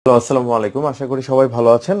Hello, আসসালামু আলাইকুম। আশা করি সবাই ভালো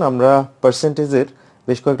আছেন। আমরা পার্সেন্টেজের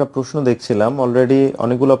বেশ কয়েকটা প্রশ্ন দেখছিলাম, অলরেডি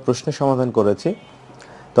অনেকগুলো প্রশ্নের সমাধান করেছি।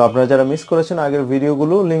 তো আপনারা যারা মিস করেছেন আগের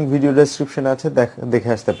ভিডিওগুলো, লিংক ভিডিও ডেসক্রিপশনে আছে, দেখে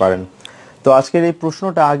আসতে পারেন। তো আজকের এই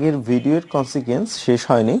প্রশ্নটা আগের ভিডিওর কনসিকুয়েন্স শেষ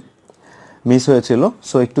হয়নি, মিস হয়েছিল।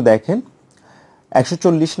 সো একটু দেখেন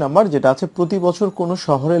 140 নাম্বার যেটা আছে, প্রতি বছর কোনো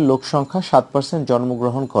শহরের লোক সংখ্যা 7%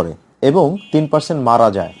 জন্মগ্রহণ করে এবং 3% মারা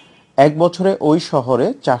যায়। এক বছরে ওই শহরে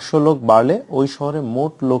 400 লোক বাড়লে ওই শহরে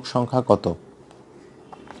মোট লোক সংখ্যা কত?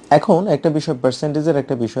 এখন একটা বিষয়, পার্সেন্টেজের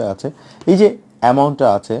একটা বিষয় আছে। এই যে অ্যামাউন্টটা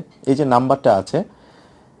আছে, এই যে নাম্বারটা আছে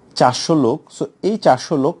 400 লোক, সো এই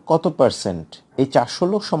 400 লোক কত পার্সেন্ট, এই 400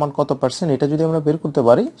 লোক সমান কত পার্সেন্ট, এটা যদি আমরা বের করতে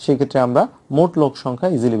পারি সেক্ষেত্রে আমরা মোট লোক সংখ্যা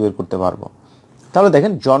ইজিলি বের করতে পারবো। তাহলে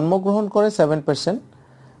দেখেন, জন্মগ্রহণ করে 7%,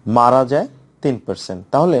 মারা যায় 3%,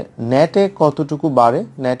 তাহলে নেটে কতটুকু বাড়ে?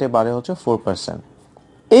 নেটে বাড়ে হচ্ছে 4%।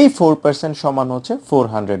 এই 4% সমান হচ্ছে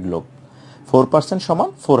 400 লোক। 4% সমান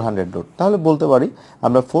 400 লোক। তাহলে বলতে পারি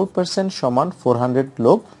আমরা 4% সমান 400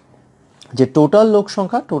 লোক, যে টোটাল লোক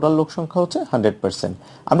সংখ্যা হচ্ছে 100%।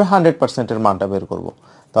 আমরা 100%-এর মানটা বের করব।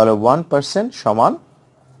 তাহলে 1% সমান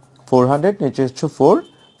 400, নিচে হচ্ছে 4,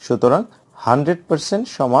 সুতরাং 100%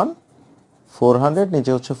 সমান 400,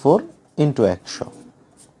 নিচে হচ্ছে 4 ইন্টু 100,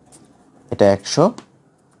 এটা 100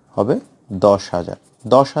 হবে 10,000।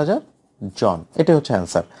 10,000 জন, এটা হচ্ছে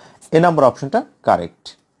অ্যান্সার। এ নাম্বার অপশনটা কারেক্ট।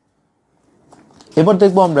 এবার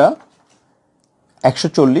দেখবো আমরা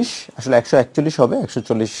 140, আসলে 141 হবে,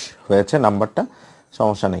 140 হয়েছে নাম্বারটা,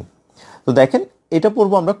 সমস্যা নেই। তো দেখেন, এটা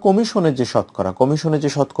পড়বো আমরা কমিশনের যে শতকরা। কমিশনের যে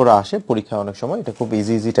শতকরা আসে পরীক্ষায় অনেক সময়, এটা খুব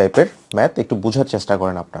ইজি টাইপের ম্যাথ, একটু বোঝার চেষ্টা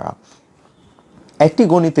করেন আপনারা। একটি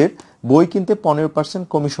গণিতের বই কিনতে 15%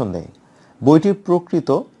 কমিশন দেয়। বইটির প্রকৃত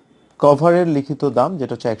কভারের লিখিত দাম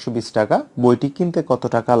যেটা হচ্ছে 120 টাকা, বইটি কিনতে কত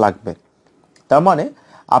টাকা লাগবে? তার মানে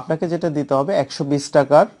আপনাকে যেটা দিতে হবে, 120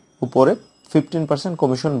 টাকার উপরে 15%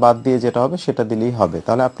 কমিশন বাদ দিয়ে যেটা হবে সেটা দিলেই হবে।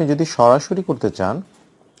 তাহলে আপনি যদি সরাসরি করতে চান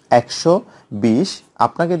 120,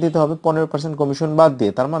 আপনাকে দিতে হবে 15% কমিশন বাদ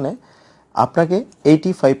দিয়ে, তার মানে আপনাকে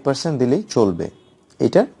 85% দিলেই চলবে।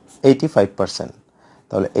 এটা 85%,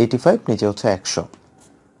 তাহলে 85 নিচে হচ্ছে 100,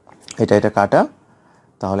 এটা কাটা।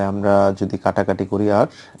 তাহলে আমরা যদি কাটাকাটি করি, আর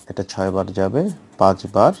এটা 6 বার যাবে, 5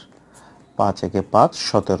 বার, 5 একে 5,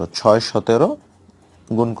 17, 6 17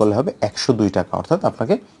 গুণ করলে হবে 102 টাকা, অর্থাৎ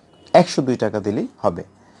আপনাকে 102 টাকা দিলেই হবে।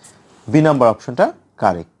 বি নাম্বার অপশনটা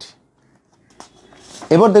কারেক্ট।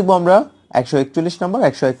 এবার দেখবো আমরা 141 নাম্বার।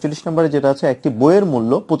 141 নাম্বারে যেটা আছে, একটি বইয়ের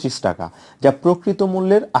মূল্য 25 টাকা, যা প্রকৃত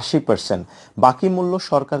মূল্যের 80%, বাকি মূল্য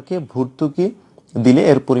সরকারকে ভর্তুকি দিলে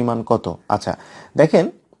এর পরিমাণ কত? আচ্ছা দেখেন,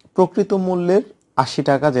 প্রকৃত মূল্যের 80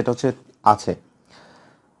 টাকা যেটা হচ্ছে আছে,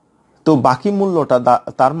 তো বাকি মূল্যটা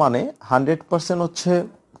তার মানে 100% হচ্ছে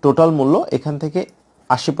টোটাল মূল্য, এখান থেকে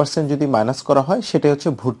 80% যদি মাইনাস করা হয় সেটাই হচ্ছে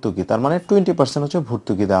ভর্তুকি, তার মানে 20% হচ্ছে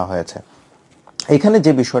ভর্তুকি দেওয়া হয়েছে। এখানে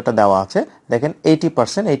যে বিষয়টা দেওয়া আছে দেখেন,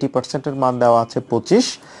 80%-এর মান দেওয়া আছে 25।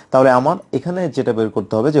 তাহলে আমার এখানে যেটা বের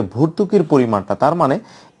করতে হবে যে ভর্তুকির পরিমাণটা, তার মানে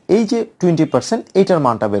এই যে 20%, এইটার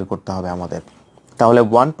মানটা বের করতে হবে আমাদের। তাহলে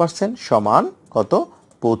 1% সমান কত?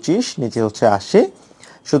 25, নিচে হচ্ছে 80,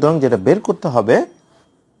 সুতরাং যেটা বের করতে হবে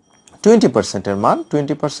 20%-এর মান,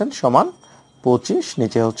 20% সমান 25,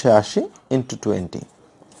 নিচে হচ্ছে 80 ইন্টু 20।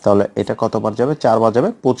 তাহলে এটা কতবার যাবে? 4 বার যাবে।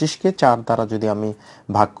 25কে 4 দ্বারা যদি আমি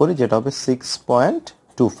ভাগ করি, যেটা হবে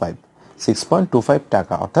 6.25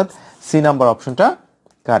 টাকা, অর্থাৎ সি নাম্বার অপশনটা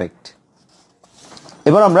কারেক্ট।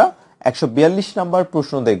 এবার আমরা 142 নাম্বার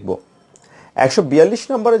প্রশ্ন দেখব। 142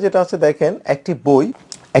 নম্বরে যেটা আছে দেখেন, একটি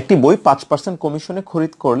বই 5% কমিশনে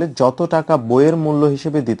খরিদ করলে যত টাকা বইয়ের মূল্য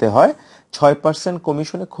হিসেবে দিতে হয়, 6%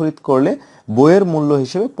 কমিশনে খরিদ করলে বইয়ের মূল্য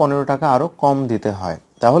হিসেবে 15 টাকা আরো কম দিতে হয়।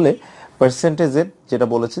 তাহলে পার্সেন্টেজের যেটা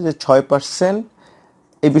বলেছে যে 6%,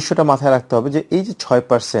 এই বিষয়টা মাথায় রাখতে হবে যে এই যে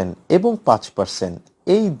 6% এবং 5%,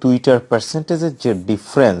 এই দুইটার পার্সেন্টেজের যে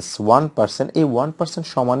ডিফারেন্স 1%, এই 1%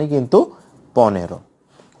 সমানই কিন্তু 15।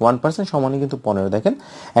 1% সমানই কিন্তু 15। দেখেন,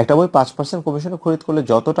 একটা বই 5% কমিশনে খরিদ করলে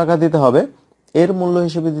যত টাকা দিতে হবে এর মূল্য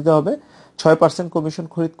হিসেবে দিতে হবে, 6% কমিশন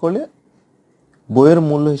খরিদ করলে বইয়ের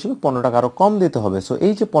মূল্য হিসেবে 15 টাকা আরো কম দিতে হবে। সো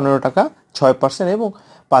এই যে 15 টাকা, 6% এবং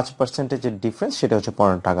 5%-এর যে ডিফারেন্স সেটা হচ্ছে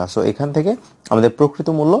 15 টাকা। সো এখান থেকে আমাদের প্রকৃত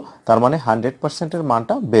মূল্য, তার মানে 100%-এর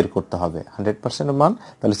মানটা বের করতে হবে। 100%-এর মান,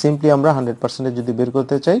 তাহলে সিম্পলি আমরা 100%-এর যদি বের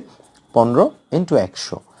করতে চাই 15 ইন্টু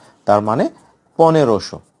 100, তার মানে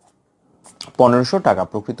 1500 টাকা,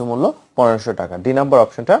 প্রকৃত মূল্য 1500 টাকা। ডি নাম্বার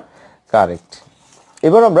অপশনটা কারেক্ট।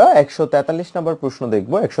 এবার আমরা 143 নাম্বার প্রশ্ন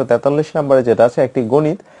দেখব। 143 নাম্বারে যেটা আছে, একটি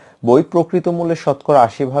গণিত বই প্রকৃত মূল্যে শতকরা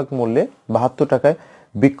 80% মূল্যে 72 টাকায়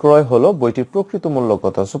বিক্রয় হলো, বইটির প্রকৃত মূল্য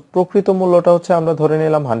কত? সো প্রকৃত মূল্যটা হচ্ছে আমরা ধরে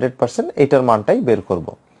নিলাম 100%, এটার মানটাই বের করব।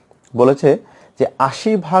 বলেছে যে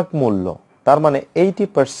 80% মূল্য, তার মানে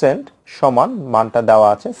 80% সমান মানটা দেওয়া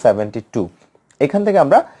আছে 72। এখান থেকে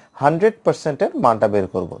আমরা 100% এর মানটা বের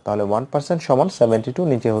করব। তাহলে 1% সমান 72,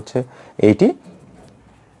 নিচে হচ্ছে 80,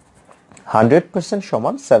 100%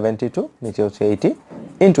 সমান 72, নিচে হচ্ছে 80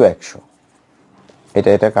 ইন্টু 100।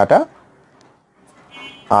 এটা কাটা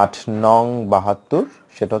 8 নং 72,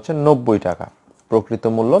 সেটা হচ্ছে 90 টাকা। প্রকৃত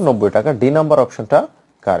মূল্য 90 টাকা। ডি নাম্বার অপশনটা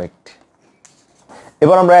কারেক্ট।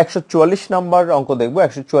 এবার আমরা 144 নাম্বার অঙ্ক দেখব।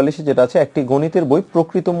 144 যেটা আছে, একটি গণিতের বই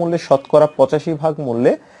প্রকৃত মূল্যে শতকরা 85%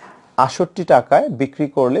 মূল্যে 68 টাকায় বিক্রি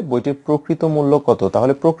করলে বইটির প্রকৃত মূল্য কত?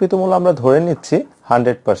 তাহলে প্রকৃত মূল্য আমরা ধরে নিচ্ছি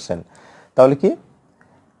 100%। তাহলে কি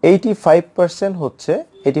 85% হচ্ছে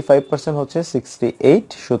 68,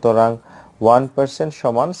 সুতরাং 1%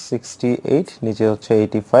 সমান 68, নিচে হচ্ছে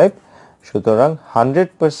 85, সুতরাং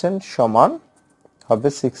 100% সমান হবে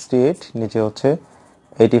 68, নিচে হচ্ছে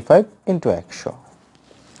 85 ইন্টু 100।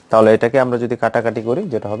 তাহলে এটাকে আমরা যদি কাটাকাটি করি,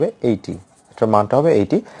 যেটা হবে 80, এটার মানটা হবে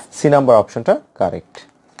 80। সি নাম্বার অপশনটা কারেক্ট।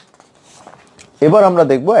 এবার আমরা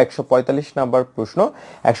দেখব 145 নাম্বার প্রশ্ন।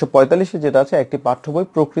 145 যেটা আছে, একটি পাঠ্য বই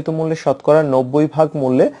প্রকৃত মূল্যে শতকরা 90%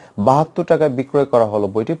 মূল্যে 72 টাকায় বিক্রয় করা হলো,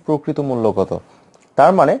 বইটির প্রকৃত মূল্য কত?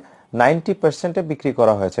 তার মানে 90% এ বিক্রি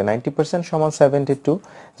করা হয়েছে। 90% সমান 72,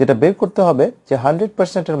 যেটা বের করতে হবে যে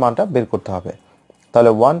 100% এর মানটা বের করতে হবে।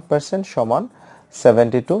 তাহলে 1% সমান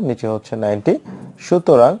 72, নিচে হচ্ছে 90,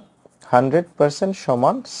 সুতরাং 100%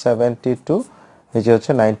 সমান 72, নিচে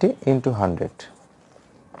হচ্ছে 90 ইন্টু 100।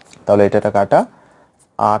 তাহলে এটা কাটা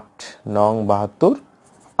 8 নং 72,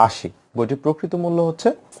 80। বইটির প্রকৃত মূল্য হচ্ছে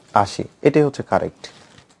 80। এটাই হচ্ছে কারেক্ট।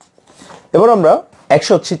 এবার আমরা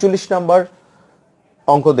 146 নাম্বার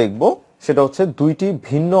অঙ্ক দেখব। সেটা হচ্ছে দুইটি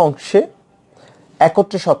ভিন্ন অংশে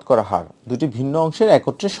একত্রে শতকরা হার। দুইটি ভিন্ন অংশের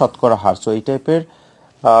একত্রে শতকরা হার। সো এই টাইপের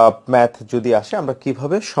ম্যাথ যদি আসে আমরা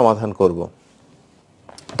কিভাবে সমাধান করব?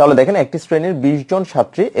 তাহলে দেখেন, একটি শ্রেণীর 20 জন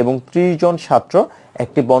ছাত্রী এবং 30 জন ছাত্র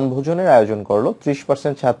একটি বনভোজনের আয়োজন করলো।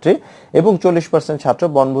 30% ছাত্রী এবং 40% ছাত্র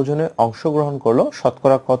বনভোজনে অংশগ্রহণ করলো।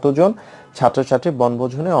 শতকরা কতজন ছাত্রছাত্রী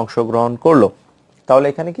বনভোজনে অংশগ্রহণ করলো? তাহলে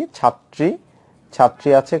এখানে কি ছাত্রী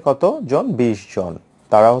আছে কতজন? 20 জন,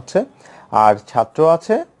 তারা হচ্ছে, আর ছাত্র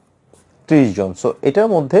আছে 30 জন। সো এটার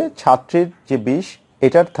মধ্যে ছাত্রীর যে 20,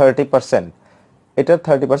 এটার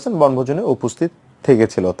 30% বনভোজনে উপস্থিত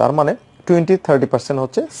থেকেছিল। তার মানে 30%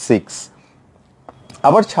 হচ্ছে 6।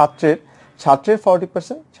 আবার ছাত্রের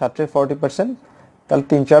 40%, তাহলে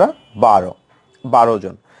 3 4 12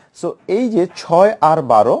 জন। সো এই যে 6 আর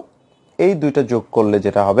 12, এই দুইটা যোগ করলে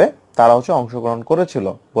যেটা হবে, তারা হচ্ছে অংশগ্রহণ করেছিল।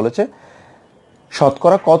 বলেছে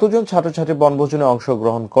শতকরা কতজন ছাত্রছাত্রী বনভোজনে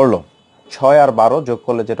অংশগ্রহণ করলো? 6 আর 12 যোগ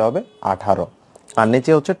করলে যেটা হবে 18। আর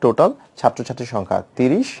নিচে হচ্ছে টোটাল ছাত্রছাত্রীর সংখ্যা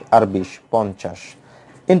 30 আর 20, 50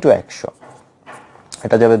 ইন্টু 100।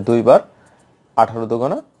 এটা যাবে 2 বার, 18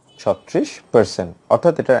 দুগুণা 36%।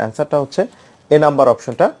 অর্থাৎ এটার অ্যান্সারটা হচ্ছে এ নাম্বার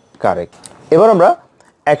অপশনটা কারেক্ট। এবার আমরা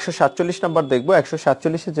 147 নাম্বার দেখব।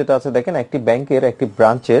 147 যেটা আছে, দেখেন, একটি ব্যাংকের একটি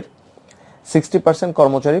ব্রাঞ্চের 60%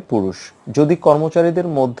 কর্মচারী পুরুষ। যদি কর্মচারীদের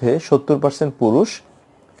মধ্যে 70% পুরুষ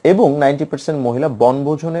এবং 90% মহিলা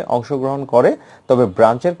বনভোজনে অংশগ্রহণ করে, তবে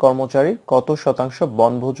ব্রাঞ্চের কর্মচারীর কত শতাংশ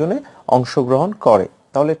বনভোজনে অংশগ্রহণ করে?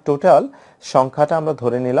 তাহলে টোটাল সংখ্যাটা আমরা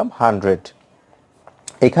ধরে নিলাম 100।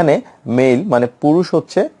 এখানে মেল মানে পুরুষ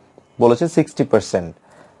হচ্ছে বলেছে 60%,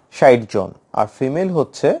 60 জন, আর ফিমেল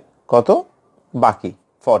হচ্ছে কত? বাকি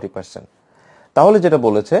 40%। তাহলে যেটা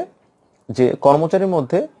বলেছে যে কর্মচারীর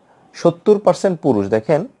মধ্যে 70% পুরুষ,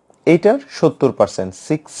 দেখেন এইটার 70%,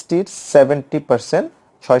 60 70%,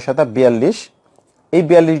 6 7 42, এই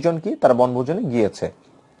 42 জন কি তারা বনভোজনে গিয়েছে।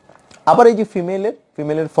 আবার এই যে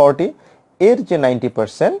ফিমেলের 40, এর যে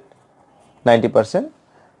 90%,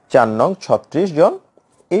 4 নং 36 জন,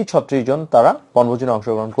 এই 36 জন তারা বনভোজনে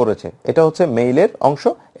অংশগ্রহণ করেছে। এটা হচ্ছে মেইলের অংশ,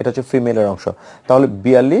 এটা হচ্ছে ফিমেলের অংশ। তাহলে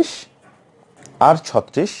 42 আর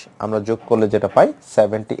 36 আমরা যোগ করলে যেটা পাই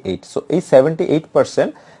 78। সো এই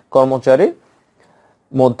 78% কর্মচারীর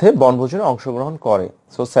মধ্যে বনভোজনে অংশগ্রহণ করে।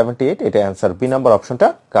 সো 78, এটা অ্যান্সার, বি নাম্বার অপশনটা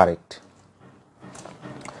কারেক্ট।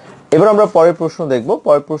 এবার আমরা পরের প্রশ্ন দেখব।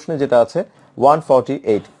 পরের প্রশ্নে যেটা আছে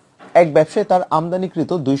 148, এক ব্যবসায়ী তার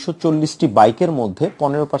আমদানিকৃত 240টি বাইকের মধ্যে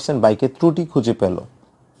 15% বাইকের ত্রুটি খুঁজে পেল।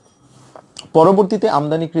 পরবর্তীতে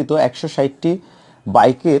আমদানিকৃত 160টি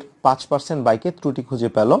বাইকের 5% বাইকের ত্রুটি খুঁজে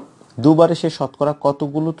পেল। দুবারে সে শতকরা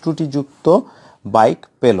কতগুলো ত্রুটিযুক্ত বাইক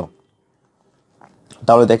পেল?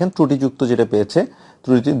 তাহলে দেখেন, ত্রুটিযুক্ত যেটা পেয়েছে,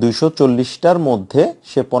 ত্রুটি 240টার মধ্যে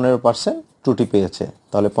সে 15% ত্রুটি পেয়েছে।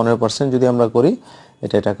 তাহলে 15% যদি আমরা করি,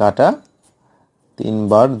 এটা কাটা 3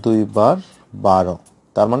 বার 2 বার 12,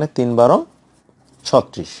 তার মানে 3 12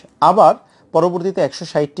 36। আবার পরবর্তীতে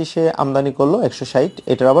 160টি সে আমদানি করলো, 160,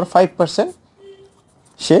 এটার আবার 5%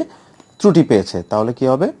 সে ত্রুটি পেয়েছে। তাহলে কি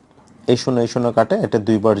হবে? এই শূন্য কাটে, এটা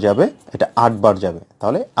 2 বার যাবে, এটা 8 বার যাবে,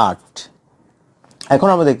 তাহলে 8। এখন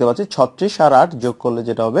আমরা দেখতে পাচ্ছি 36 আর 8 যোগ করলে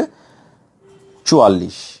যেটা হবে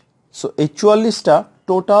 44। সো এই 44টা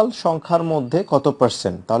টোটাল সংখ্যার মধ্যে কত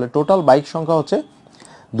পার্সেন্ট? তাহলে টোটাল বাইক সংখ্যা হচ্ছে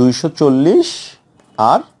 240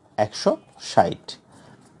 আর 160।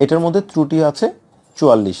 এটার মধ্যে ত্রুটি আছে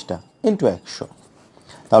 44টা ইন্টু 100।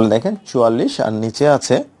 তাহলে দেখেন 44 আর নিচে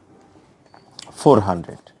আছে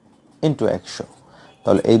 400 ইন্টু 100।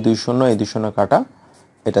 তাহলে এই 2 শূন্য কাটা,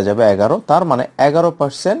 এটা যাবে 11, তার মানে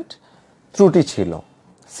 11% ত্রুটি ছিল।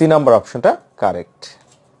 সি নাম্বার অপশনটা কারেক্ট।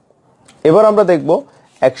 এবার আমরা দেখব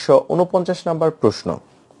 149 নাম্বার প্রশ্ন।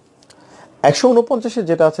 149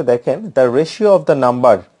 যেটা আছে দেখেন, the ratio of the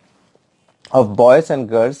number of boys and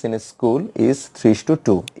girls in a school is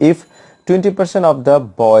 3:2. If 20% of the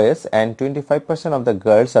boys and 25% of the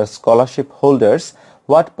girls are scholarship holders,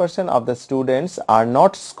 what percent of the students are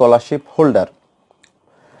not scholarship holder?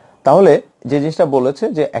 তাহলে যে জিনিসটা বলেছে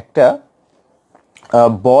যে একটা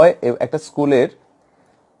একটা স্কুলের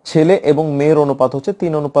ছেলে এবং মেয়ের অনুপাত হচ্ছে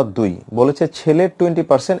 3:2। বলেছে ছেলের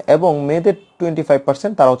 20% এবং মেয়েদের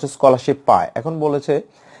 25% তারা হচ্ছে স্কলারশিপ পায়। এখন বলেছে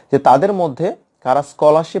যে তাদের মধ্যে কারা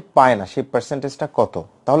স্কলারশিপ পায় না সেই পার্সেন্টেজটা কত।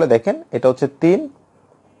 তাহলে দেখেন এটা হচ্ছে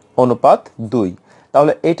 3:2।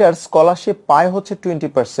 তাহলে এটার স্কলারশিপ পায় হচ্ছে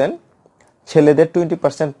 20%, ছেলেদের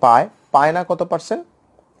 20% পায় না কত পার্সেন্ট?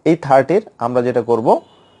 এই 30-র আমরা যেটা করব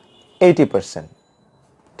 80%।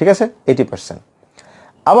 ঠিক আছে, 80%।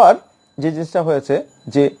 আবার যে জিনিসটা হয়েছে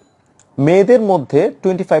যে মেয়েদের মধ্যে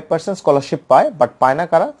 25% স্কলারশিপ পায়, বাট পায় না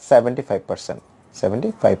কারা? 75%।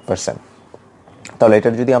 তাহলে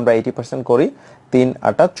এটার যদি আমরা 80% করি, 3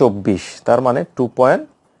 8 24, তার মানে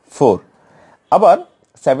 2.4। আবার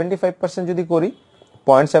 75% যদি করি,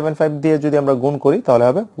 0.75 দিয়ে যদি আমরা গুণ করি তাহলে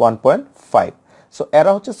হবে 1.5। সো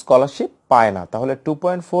এরা হচ্ছে স্কলারশিপ পায় না। তাহলে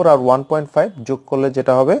 2.4 আর 1.5 যোগ করলে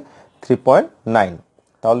যেটা হবে 3.9।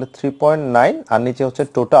 তাহলে 3.9 আর নিচে হচ্ছে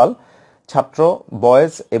টোটাল ছাত্র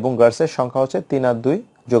বয়েজ এবং গার্লসের সংখ্যা হচ্ছে 3 আর 2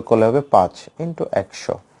 যোগ করলে হবে 5 ইন্টু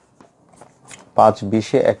 100। 5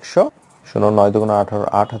 20 100, 0 9 2 18,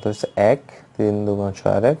 8 হাতে হচ্ছে 1, 3 2 6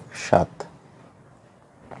 আর 1 7,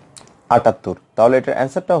 78। তাহলে এটার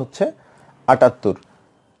অ্যান্সারটা হচ্ছে 78।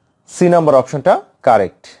 সি নাম্বার অপশনটা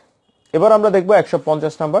কারেক্ট। এবার আমরা দেখব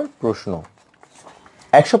 150 নাম্বার প্রশ্ন।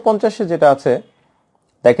 150-এ যেটা আছে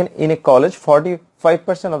দেখেন, in a college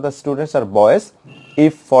 45% of the students are boys.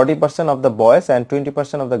 If 40% of the boys and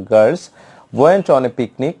 20% of the girls went on a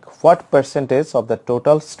picnic, what percentage of the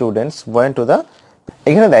total students went to the?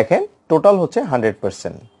 এখানে দেখেন total হচ্ছে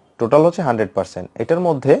 100%, total হচ্ছে 100%। এটার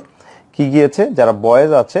মধ্যে কি গিয়েছে? যারা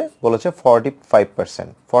boys আছে বলেছে 45%,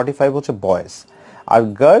 45 হচ্ছে বয়েজ। আর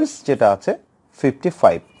গার্লস যেটা আছে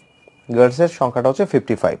 55, গার্লসের সংখ্যাটা হচ্ছে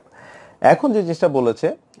 55। এখন যে জিনিসটা বলেছে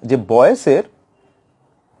যে বয়েসের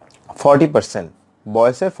 40%,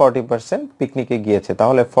 বয়েসের 40% পিকনিকে গিয়েছে,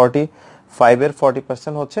 তাহলে 45-এর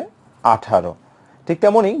 40% হচ্ছে 18। ঠিক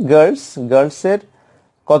তেমনই গার্লসের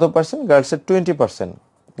কত পার্সেন্ট? গার্লসের 20%,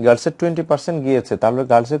 গার্লসের 20% গিয়েছে, তাহলে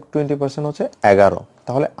গার্লসের 20% হচ্ছে 11।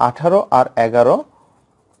 তাহলে 18 আর 11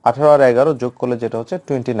 যোগ করলে যেটা হচ্ছে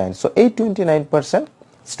 29। সো এই 29%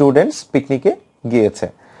 স্টুডেন্টস পিকনিকে গিয়েছে,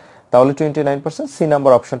 তাহলে 29%। সি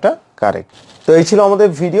নাম্বার অপশনটা কারেক্ট। তো এই ছিল আমাদের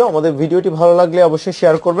ভিডিও। আমাদের ভিডিওটি ভালো লাগলে অবশ্যই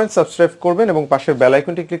শেয়ার করবেন, সাবস্ক্রাইব করবেন এবং পাশের বেল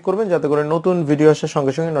আইকনটি ক্লিক করবেন যাতে করে নতুন ভিডিও আসার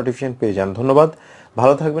সঙ্গে সঙ্গে নোটিফিকেশন পেয়ে যান। ধন্যবাদ,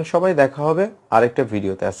 ভালো থাকবেন সবাই, দেখা হবে আরেকটা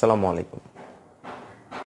ভিডিওতে। আসসালামু আলাইকুম।